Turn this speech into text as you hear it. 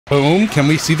Boom. Can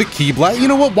we see the key blast? You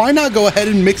know what? Why not go ahead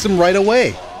and mix them right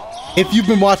away? If you've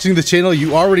been watching the channel,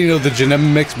 you already know the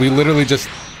Janemba mix. We literally just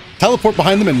teleport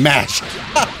behind them and mash.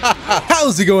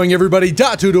 How's it going, everybody?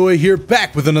 Dotodoya here,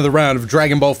 back with another round of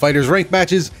Dragonball FighterZ ranked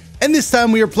matches. And this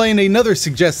time we are playing another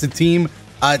suggested team,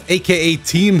 aka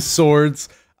Team Swords.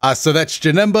 So that's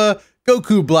Janemba,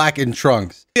 Goku Black, and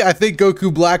Trunks. Yeah, I think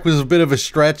Goku Black was a bit of a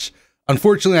stretch.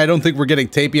 Unfortunately, I don't think we're getting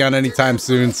Tapion anytime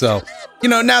soon, so, you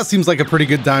know, now seems like a pretty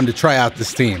good time to try out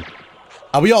this team.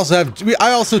 I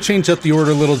also changed up the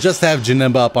order a little just to have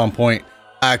Janemba up on point,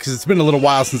 because it's been a little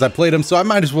while since I played him, so I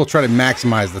might as well try to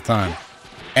maximize the time.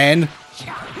 And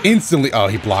instantly, oh,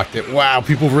 he blocked it. Wow,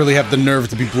 people really have the nerve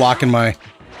to be blocking my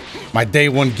day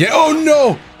one game. Oh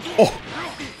no! Oh,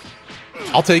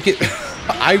 I'll take it.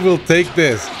 I will take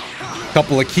this.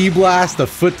 Couple of key blasts, a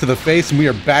foot to the face, and we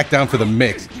are back down for the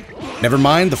mix. Never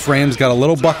mind, the frames got a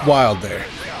little buck wild there.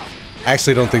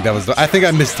 Actually, I don't think that was I think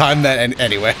I mistimed that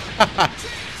anyway.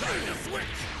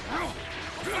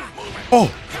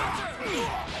 Oh!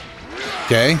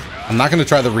 Okay, I'm not gonna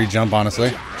try the re-jump,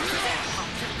 honestly.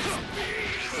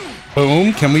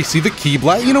 Boom, can we see the key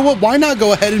blast? You know what, why not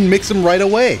go ahead and mix them right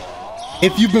away?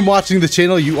 If you've been watching the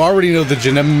channel, you already know the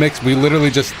Janemba mix. We literally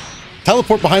just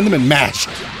teleport behind them and mash.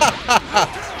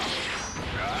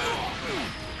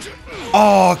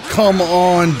 Oh, come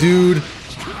on, dude.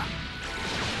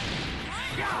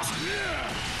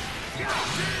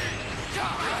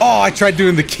 Oh, I tried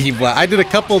doing the key blast. I did a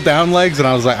couple down legs and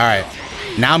I was like, all right,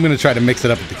 now I'm going to try to mix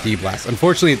it up with the key blast.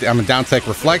 Unfortunately, I'm a down tech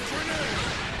reflect.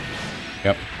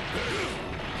 Yep.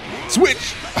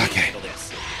 Switch. Okay.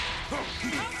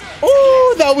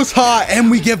 Oh, that was hot. And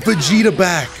we get Vegeta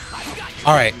back.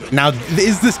 All right. Now,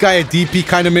 is this guy a DP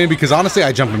kind of man? Because honestly,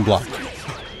 I jump and block.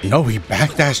 No, he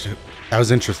backdashed it. That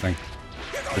was interesting.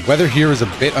 The weather here is a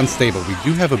bit unstable. We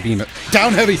do have a beam.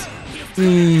 Down heavy.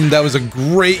 That was a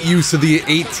great use of the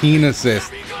 18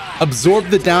 assist.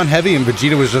 Absorbed the down heavy and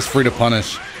Vegeta was just free to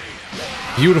punish.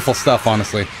 Beautiful stuff,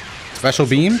 honestly. Special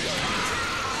beam.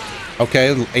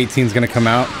 Okay, 18's gonna come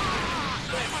out.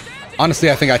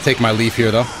 Honestly, I think I take my leaf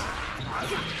here, though.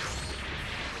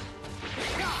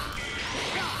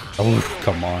 Oh,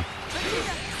 come on.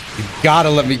 You gotta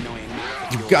let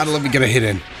me get a hit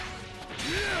in.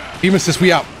 Beam assist,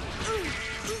 we out.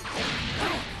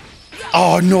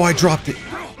 Oh no, I dropped it.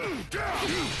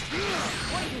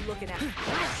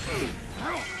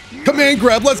 Command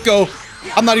grab, let's go.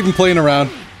 I'm not even playing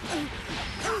around.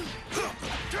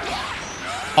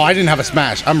 Oh, I didn't have a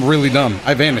smash. I'm really dumb.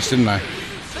 I vanished, didn't I?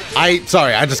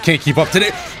 Sorry, I just can't keep up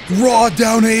today. Raw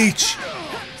down H.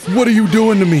 What are you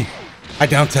doing to me? I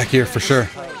down tech here for sure.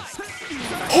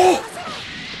 Oh!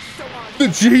 The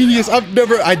genius.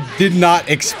 I did not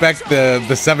expect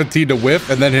the 17 to whiff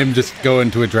and then him just go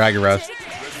into a Dragon Rush.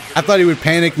 I thought he would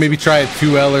panic, maybe try a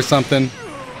 2L or something,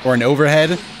 or an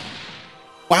overhead.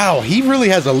 Wow, he really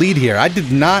has a lead here. I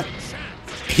did not.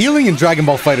 Healing in Dragon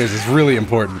Ball FighterZ is really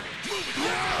important.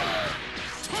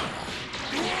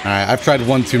 All right, I've tried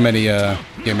one too many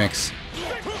gimmicks.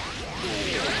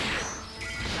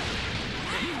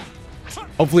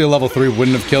 Hopefully a level 3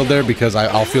 wouldn't have killed there because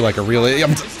I'll feel like a real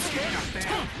idiot.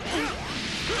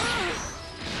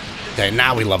 Okay,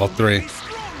 now we level 3.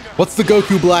 What's the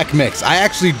Goku Black mix? I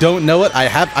actually don't know it.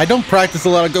 I don't practice a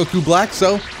lot of Goku Black,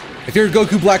 so if you're a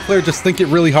Goku Black player, just think it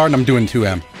really hard and I'm doing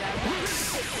 2M.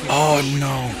 Oh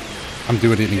no. I'm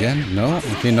doing it again. No,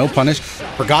 okay, no punish.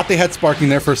 Forgot they had sparking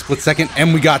there for a split second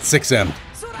and we got 6M.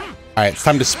 Alright, it's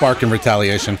time to spark in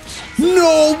retaliation.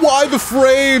 No, why the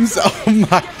frames?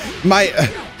 Oh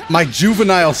my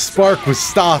juvenile spark was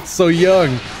stopped so young.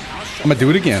 I'm gonna do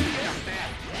it again.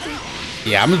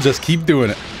 Yeah, I'm gonna just keep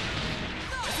doing it.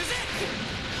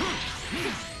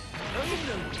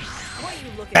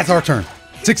 That's our turn.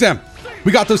 6M.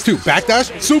 We got those two.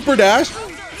 Backdash, super dash.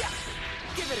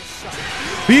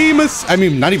 Beam assist. I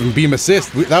mean, not even beam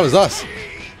assist. That was us.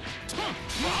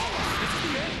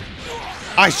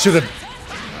 I should have.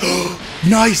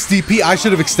 Nice DP. I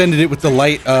should have extended it with the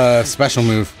light special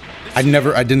move. I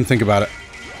didn't think about it.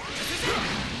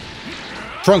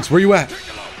 Trunks, where you at?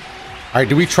 All right,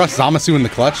 do we trust Zamasu in the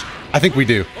clutch? I think we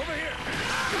do.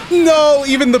 No,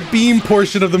 even the beam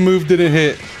portion of the move didn't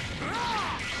hit.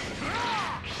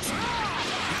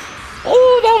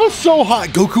 Oh, that was so hot.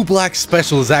 Goku Black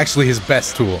special is actually his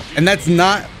best tool. And that's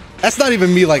not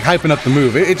even me like hyping up the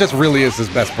move. It just really is his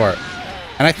best part.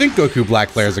 And I think Goku Black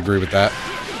players agree with that.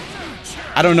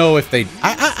 I don't know if they,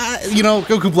 you know,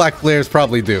 Goku Black players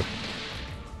probably do.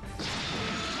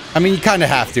 I mean, you kind of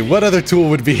have to. What other tool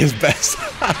would be his best?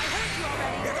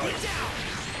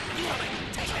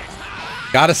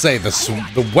 Gotta say,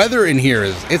 the weather in here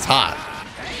it's hot.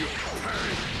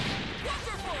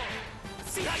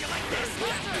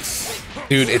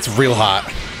 Dude, it's real hot.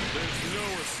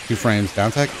 2 frames.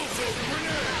 Down tech.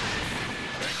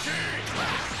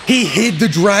 He hid the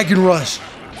Dragon Rush.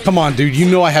 Come on, dude. You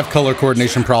know I have color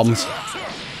coordination problems.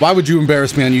 Why would you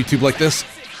embarrass me on YouTube like this?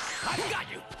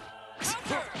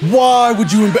 Why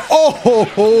would you embarrass?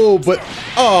 Oh, but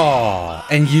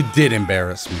and you did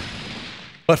embarrass me.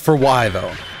 But for why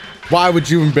though? Why would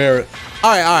you embarrass?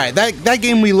 All right. That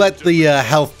game we let the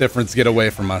health difference get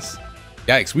away from us.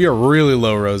 Yikes, we are really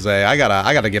low, Rose. I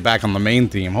gotta get back on the main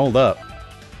team. Hold up.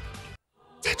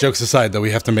 Jokes aside, though, we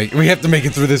have to make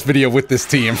it through this video with this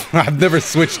team. I've never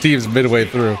switched teams midway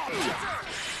through.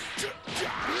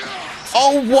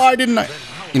 Oh, why didn't I?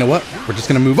 You know what? We're just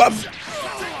gonna move up.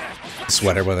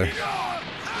 Sweater weather.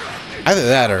 Either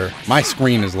that or my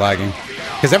screen is lagging.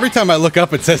 Because every time I look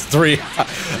up, it says 3.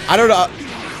 I don't know.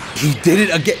 He did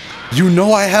it again. You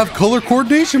know I have color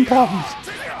coordination problems.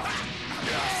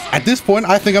 At this point,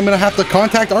 I think I'm gonna have to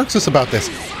contact Arxis about this.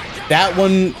 That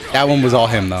one was all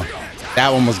him though.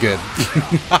 That one was good.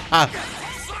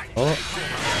 Oh.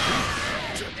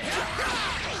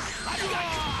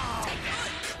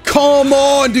 Come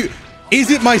on, dude. Is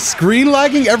it my screen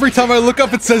lagging? Every time I look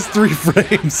up, it says 3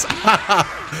 frames.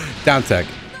 Down tech.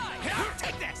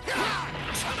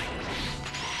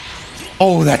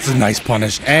 Oh, that's a nice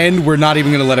punish. And we're not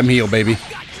even gonna let him heal, baby.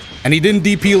 And he didn't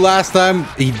DP last time.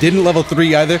 He didn't level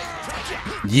 3 either.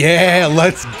 Yeah,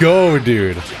 let's go,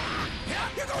 dude.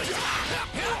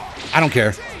 I don't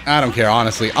care. I don't care,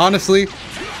 honestly. Honestly,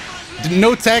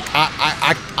 no tech.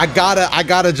 I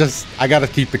gotta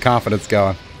keep the confidence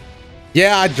going.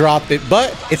 Yeah, I dropped it,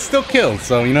 but it still killed.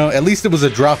 So, you know, at least it was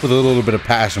a drop with a little bit of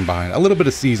passion behind it. A little bit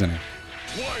of seasoning.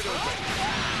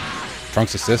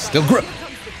 Trunks assist, still grip.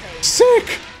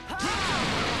 Sick!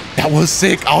 That was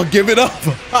sick. I'll give it up.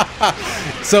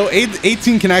 So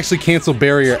 18 can actually cancel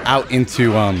barrier out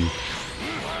into what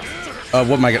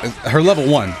am I gonna? Her level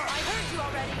 1.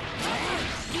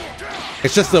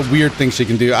 It's just a weird thing she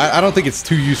can do. I don't think it's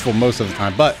too useful most of the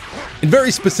time, but in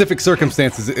very specific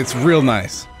circumstances, it's real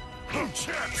nice.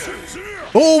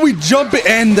 Oh, we jump it,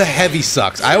 and the heavy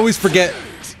sucks. I always forget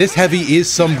this heavy is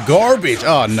some garbage.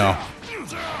 Oh no.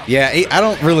 Yeah, I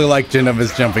don't really like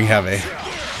Janemba's jumping heavy.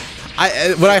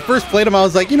 When I first played him, I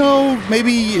was like, you know,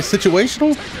 maybe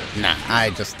situational. Nah,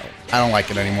 I don't like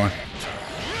it anymore.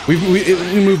 We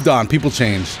moved on. People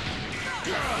change.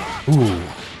 Ooh,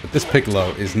 but this Piccolo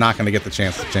is not going to get the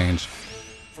chance to change.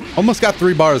 Almost got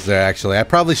 3 bars there, actually. I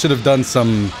probably should have done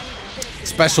some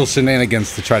special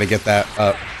shenanigans to try to get that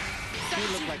up.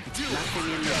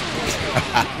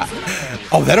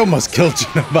 Oh, that almost killed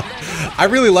Janemba. I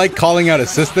really like calling out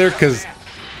assist there because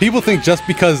people think just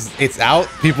because it's out,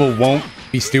 people won't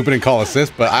be stupid and call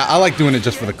assist, but I like doing it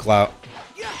just for the clout.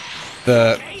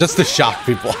 Just to shock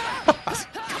people.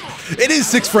 It is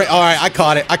 6 frames. All right, I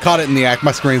caught it. I caught it in the act.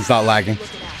 My screen's not lagging.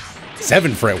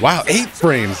 7 frames. Wow, 8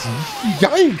 frames.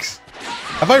 Yikes.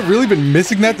 Have I really been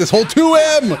missing that this whole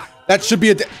 2M? That should be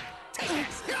a...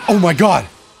 Oh my God.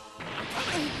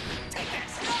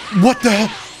 What the hell?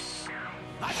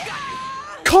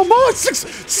 Come on,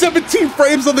 17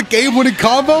 frames on the game-winning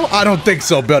combo? I don't think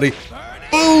so, buddy.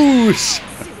 Boosh!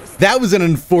 That was an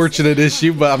unfortunate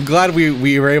issue, but I'm glad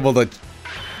we were able to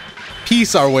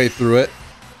piece our way through it.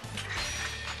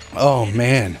 Oh,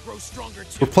 man.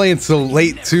 We're playing so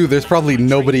late, too. There's probably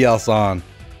nobody else on.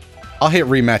 I'll hit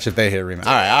rematch if they hit rematch.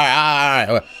 All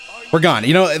right. We're gone.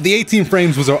 You know, the 18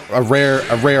 frames was a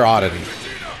rare oddity.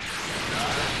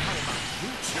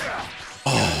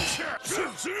 Oh.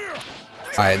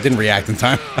 All right, it didn't react in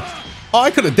time. Oh,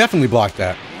 I could have definitely blocked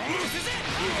that.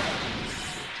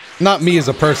 Not me as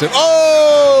a person.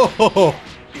 Oh!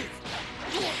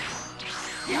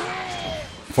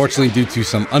 Fortunately, due to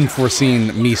some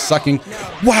unforeseen me sucking.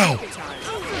 Wow!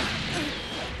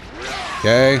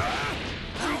 Okay.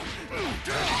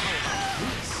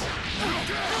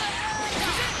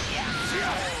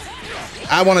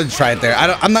 I wanted to try it there. I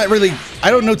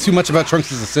don't know too much about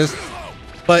Trunks' assist,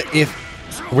 but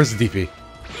where's the DP?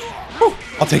 Whew,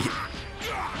 I'll take it.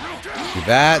 Do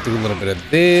that, do a little bit of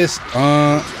this.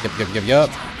 Yep.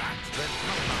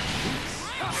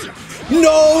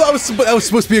 No, that was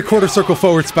supposed to be a quarter circle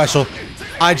forward special.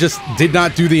 I just did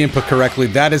not do the input correctly.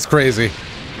 That is crazy.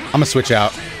 I'm gonna switch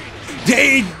out.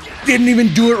 They didn't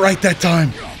even do it right that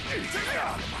time.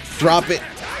 Drop it.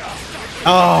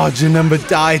 Oh, Janemba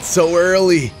died so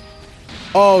early.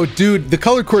 Oh, dude, the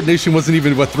color coordination wasn't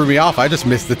even what threw me off. I just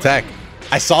missed the tech.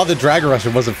 I saw the Dragon Rush.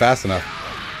 It wasn't fast enough.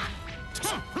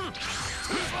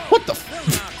 What the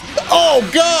Oh,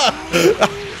 God!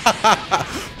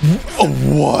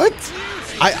 What?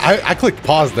 I clicked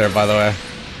pause there, by the way.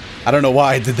 I don't know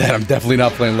why I did that. I'm definitely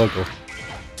not playing local.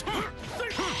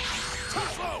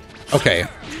 Okay,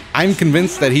 I'm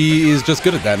convinced that he is just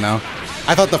good at that now.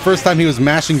 I thought the first time he was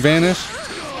mashing Vanish.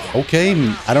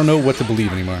 Okay, I don't know what to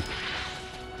believe anymore.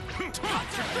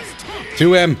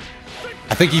 2M.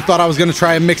 I think he thought I was gonna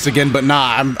try a mix again, but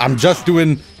nah, I'm just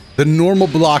doing the normal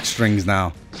block strings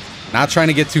now. Not trying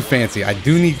to get too fancy. I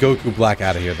do need Goku Black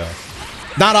out of here though.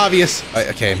 Not obvious.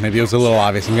 Okay, maybe it was a little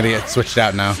obvious. I'm gonna get switched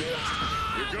out now.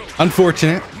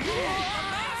 Unfortunate.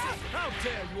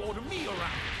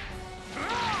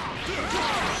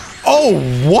 Oh,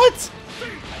 what?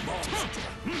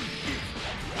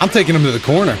 I'm taking him to the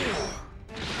corner.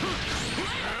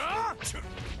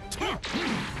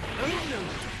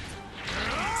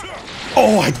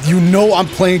 Oh, you know I'm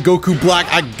playing Goku Black.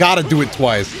 I gotta do it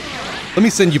twice. Let me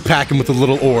send you packing with a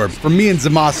little orb. From me and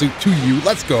Zamasu to you.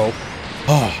 Let's go.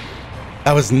 Oh,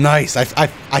 that was nice.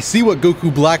 I see what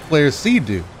Goku Black players see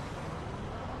do.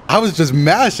 I was just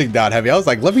mashing down heavy. I was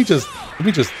like, let me just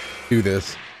do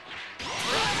this.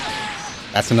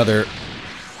 That's another.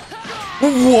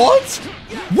 What?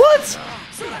 What?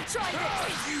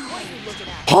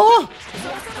 Huh?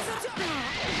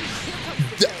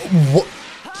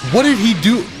 What did he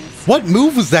do? What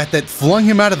move was that flung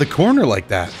him out of the corner like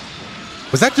that?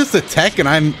 Was that just a tech and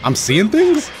I'm seeing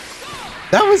things?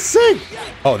 That was sick.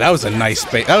 Oh, that was a nice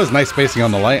space. That was nice spacing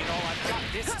on the light.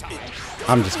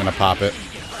 I'm just gonna pop it.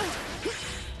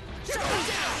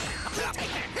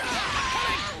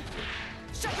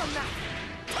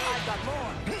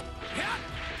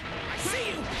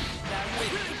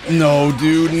 No,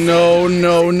 dude. No,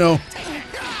 no, no.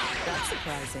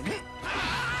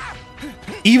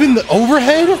 Even the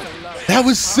overhead? That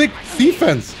was sick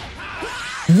defense.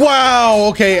 Wow.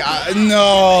 Okay.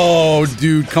 No,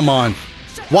 dude. Come on.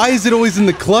 Why is it always in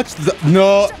the clutch?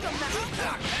 No.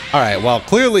 All right. Well,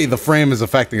 clearly the frame is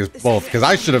affecting us both because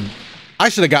I should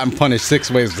have gotten punished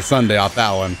 6 ways to Sunday off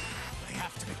that one.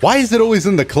 Why is it always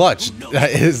in the clutch?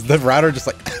 Is the router just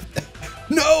like,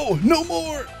 no, no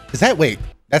more? Is that, wait,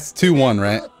 that's 2-1,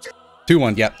 right?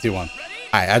 2-1. Yep. 2-1. All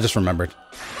right. I just remembered.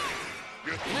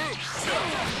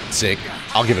 Sick.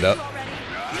 I'll give it up.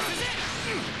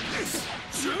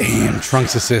 Damn,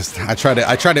 Trunks assist. I try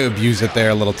to abuse it there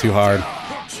a little too hard.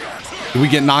 Do we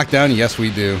get knocked down? Yes, we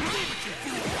do.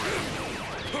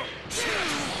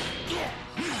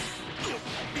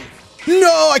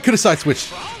 No, I could have side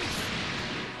switched.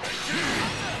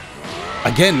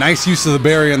 Again, nice use of the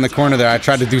barrier in the corner there. I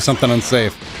tried to do something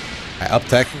unsafe. I up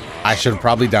tech. I should have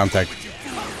probably down tech.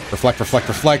 Reflect, reflect,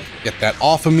 reflect. Get that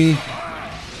off of me.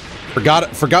 Forgot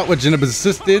what Janemba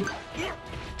assisted.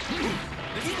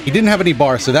 He didn't have any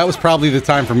bars, so that was probably the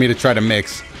time for me to try to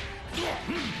mix.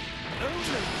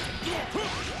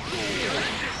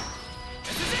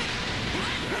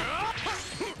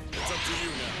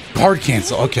 Guard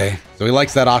cancel. Okay, so he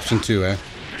likes that option too, eh?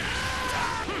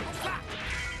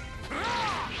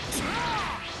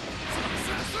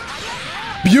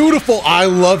 Beautiful. I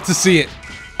love to see it.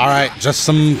 All right, just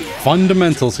some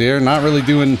fundamentals here. Not really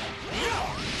doing.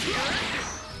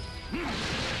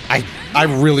 I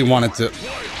really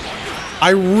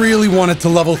wanted to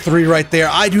level 3 right there.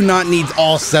 I do not need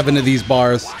all 7 of these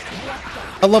bars.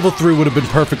 A level 3 would have been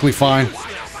perfectly fine.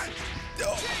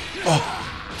 Oh.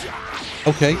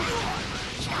 Okay.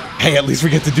 Hey, at least we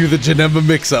get to do the Janemba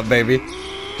mix-up, baby.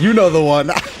 You know the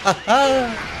one.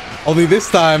 Only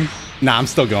this time, nah, I'm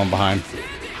still going behind.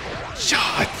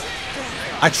 Shot.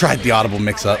 I tried the audible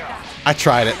mix-up. I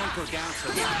tried it.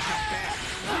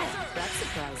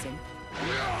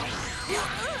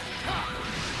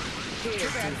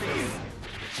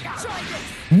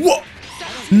 Whoa!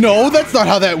 No, that's not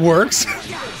how that works.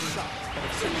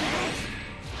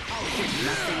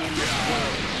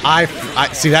 I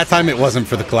see, that time it wasn't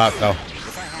for the clout though.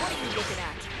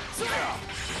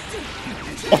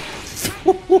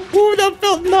 Oh, that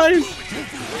felt nice.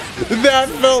 That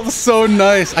felt so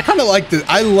nice. I kind of like this.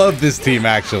 I love this team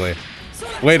actually.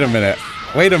 Wait a minute.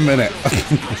 Wait a minute.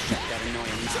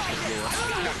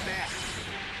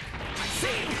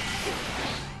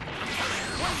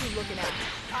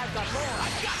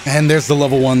 And there's the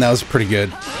level 1. That was pretty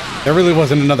good. There really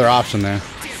wasn't another option there.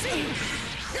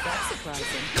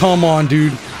 Come on,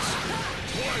 dude.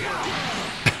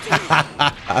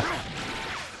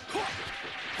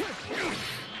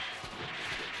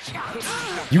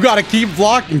 You gotta keep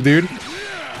blocking, dude.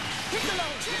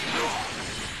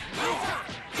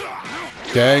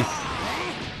 Okay.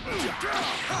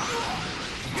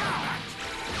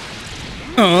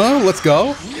 Let's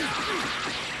go.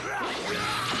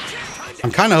 I'm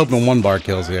kind of hoping 1-bar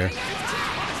kills here.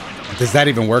 Does that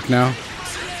even work now?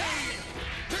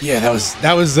 Yeah,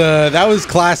 that was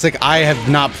classic. I have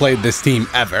not played this team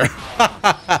ever.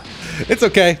 It's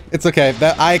okay. It's okay.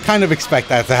 That I kind of expect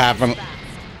that to happen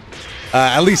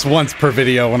at least once per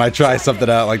video when I try something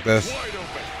out like this.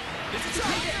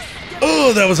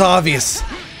 Oh, that was obvious.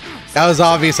 That was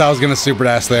obvious I was gonna super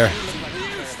dash there.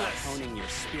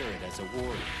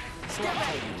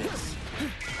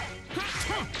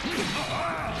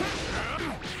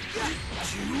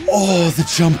 Oh, the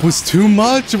jump was too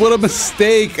much. What a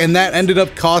mistake. And that ended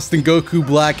up costing Goku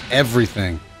Black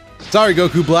everything. Sorry,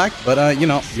 Goku Black, but you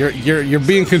know, you're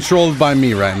being controlled by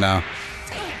me right now.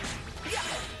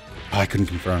 Oh, I couldn't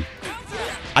confirm.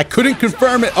 I couldn't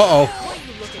confirm it. Uh-oh.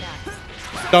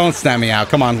 Don't snap me out.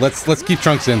 Come on, let's keep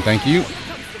Trunks in. Thank you.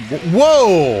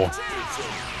 Whoa!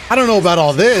 I don't know about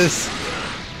all this.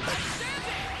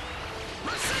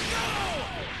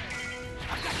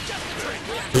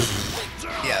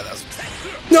 Yeah, that's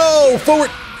no forward.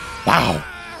 Wow,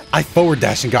 I forward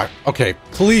dash and got okay.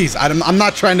 Please, I'm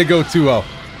not trying to go 2-0.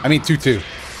 I mean 2-2.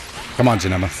 Come on,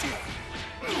 Janemba.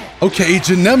 Okay,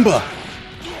 Janemba.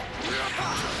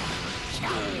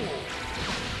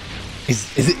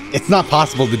 Is it? It's not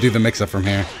possible to do the mix-up from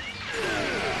here.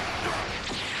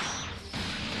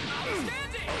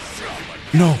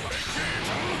 No.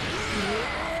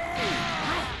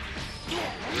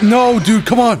 No, dude,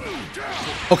 come on.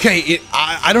 Okay,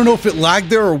 I don't know if it lagged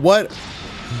there or what,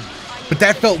 but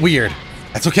that felt weird.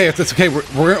 That's okay. That's okay.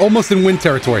 We're almost in win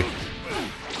territory.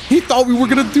 He thought we were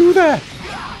gonna do that.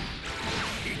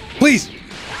 Please,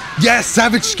 yes,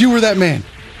 Savage skewer that man.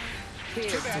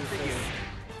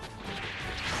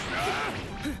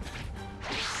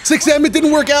 6M, it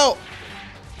didn't work out.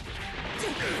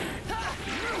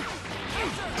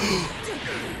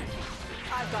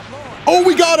 Oh,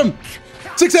 we got him.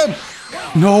 6M.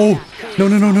 No. No,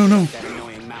 no, no, no, no.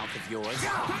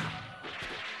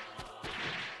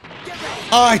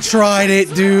 I tried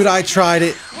it, dude. I tried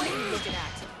it.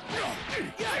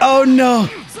 Oh, no.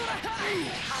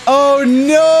 Oh,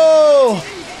 no.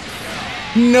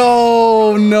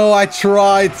 No, no. I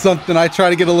tried something. I tried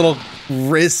to get a little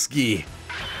risky.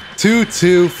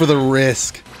 2-2 for the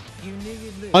risk.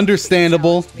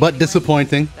 Understandable, but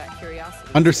disappointing.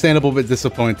 Understandable, but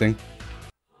disappointing.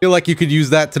 Feel like you could use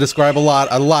that to describe a lot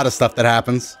of stuff that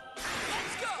happens.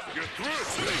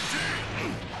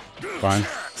 Fine.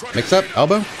 Mix up,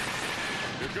 elbow.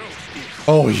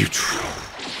 Oh, you.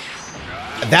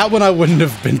 That one I wouldn't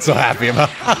have been so happy about.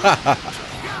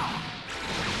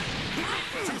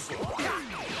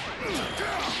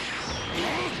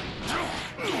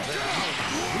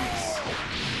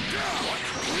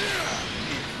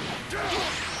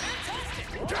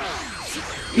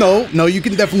 No, no, you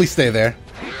can definitely stay there.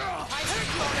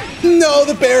 No,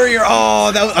 the barrier.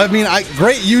 Oh, that. I mean,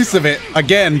 great use of it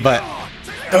again, but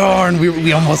darn,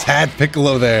 we almost had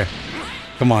Piccolo there.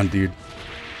 Come on, dude.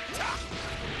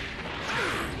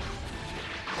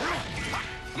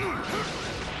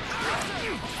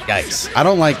 Yikes! I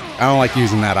don't like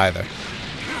using that either.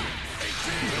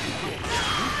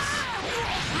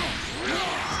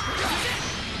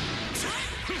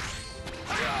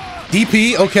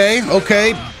 DP, okay,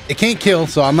 okay. It can't kill,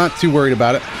 so I'm not too worried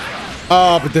about it.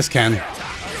 Oh, but this can.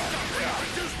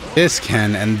 This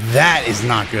can, and that is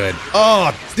not good.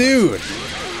 Oh, dude.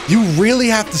 You really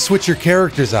have to switch your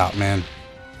characters out, man.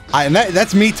 And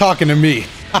that's me talking to me.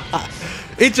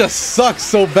 It just sucks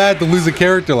so bad to lose a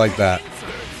character like that.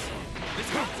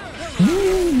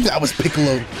 That was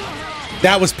Piccolo.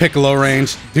 That was Piccolo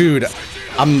range. Dude,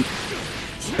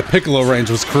 the Piccolo range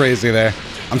was crazy there.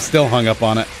 I'm still hung up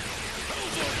on it.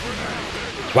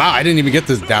 Wow, I didn't even get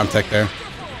this down tech there.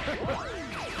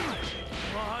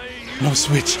 No,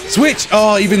 switch. Switch!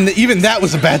 Oh, even that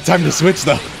was a bad time to switch,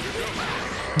 though.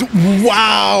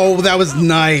 Wow, that was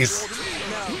nice.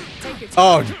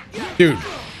 Oh, dude.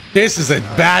 This is a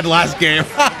bad last game.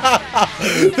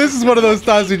 This is one of those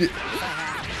times when you...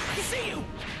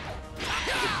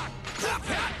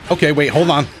 Okay, wait, hold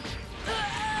on.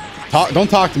 Don't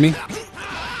talk to me.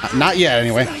 Not yet,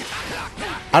 anyway.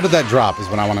 How did that drop is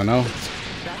what I want to know.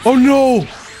 Oh, no!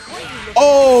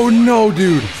 Oh, no,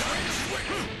 dude.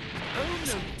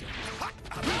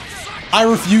 I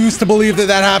refuse to believe that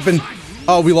happened.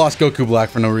 Oh, we lost Goku Black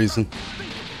for no reason.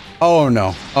 Oh,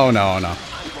 no. Oh, no, oh, no.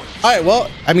 Alright, well,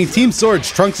 I mean, Team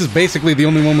Swords, Trunks is basically the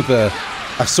only one with a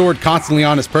sword constantly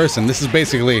on his person. This is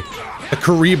basically the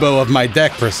Karibo of my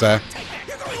deck, per se.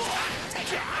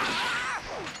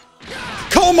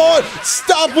 Come on!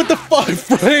 Stop with the 5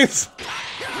 frames!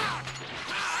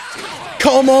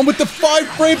 Come on with the 5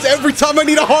 frames every time I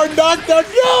need a hard knockdown!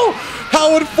 No!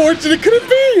 How unfortunate could it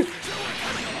be?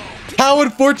 How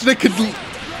unfortunate could...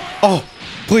 Oh,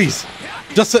 please.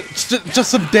 Just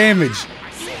some damage.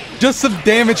 Just some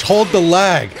damage, hold the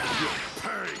lag.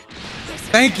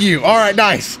 Thank you. All right,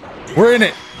 nice. We're in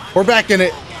it. We're back in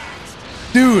it.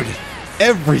 Dude,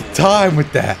 every time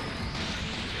with that.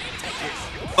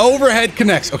 Overhead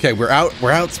connects. Okay, we're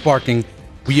out sparking.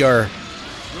 We are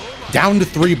down to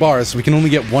 3 bars, so we can only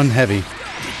get 1 heavy.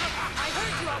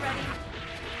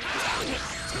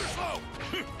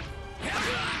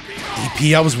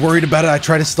 DP, I was worried about it. I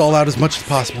tried to stall out as much as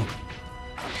possible.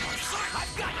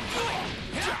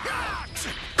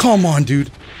 Come on,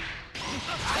 dude.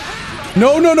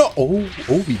 No, no, no. Oh,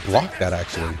 we blocked that,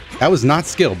 actually. That was not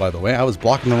skill, by the way. I was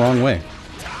blocking the wrong way.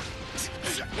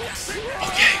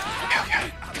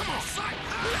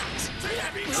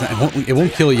 It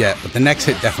won't kill yet, but the next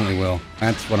hit definitely will.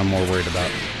 That's what I'm more worried about.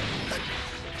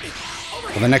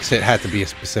 Well, the next hit had to be a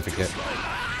specific hit.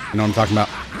 You know what I'm talking about?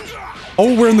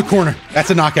 Oh, we're in the corner. That's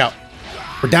a knockout.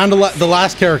 We're down to the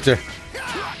last character.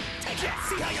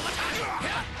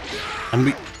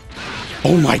 And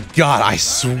oh my god, I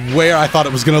swear I thought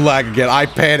it was gonna lag again. I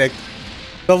panicked.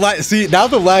 See, now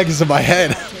the lag is in my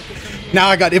head. Now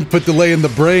I got input delay in the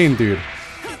brain, dude.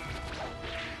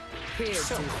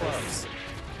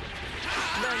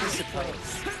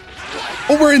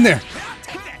 Oh, we're in there.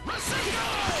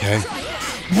 Okay.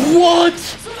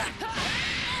 What?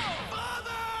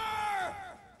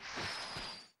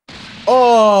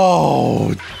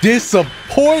 Oh,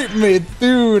 disappointment,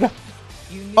 dude.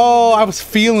 Oh, I was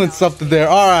feeling something there.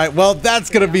 All right, well, that's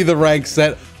going to be the rank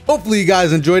set. Hopefully you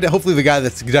guys enjoyed it. Hopefully the guy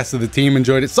that suggested the team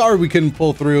enjoyed it. Sorry we couldn't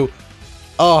pull through.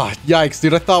 Oh, yikes,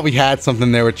 dude. I thought we had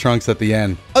something there with Trunks at the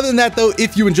end. Other than that, though,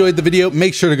 if you enjoyed the video,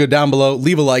 make sure to go down below,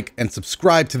 leave a like, and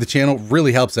subscribe to the channel.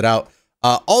 Really helps it out.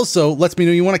 Also, lets me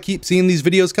know you want to keep seeing these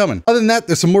videos coming. Other than that,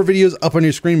 there's some more videos up on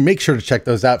your screen. Make sure to check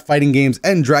those out. Fighting games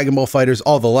and Dragon Ball FighterZ,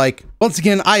 all the like. Once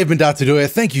again, I have been Dotodoya.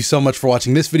 Thank you so much for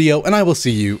watching this video, and I will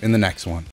see you in the next one.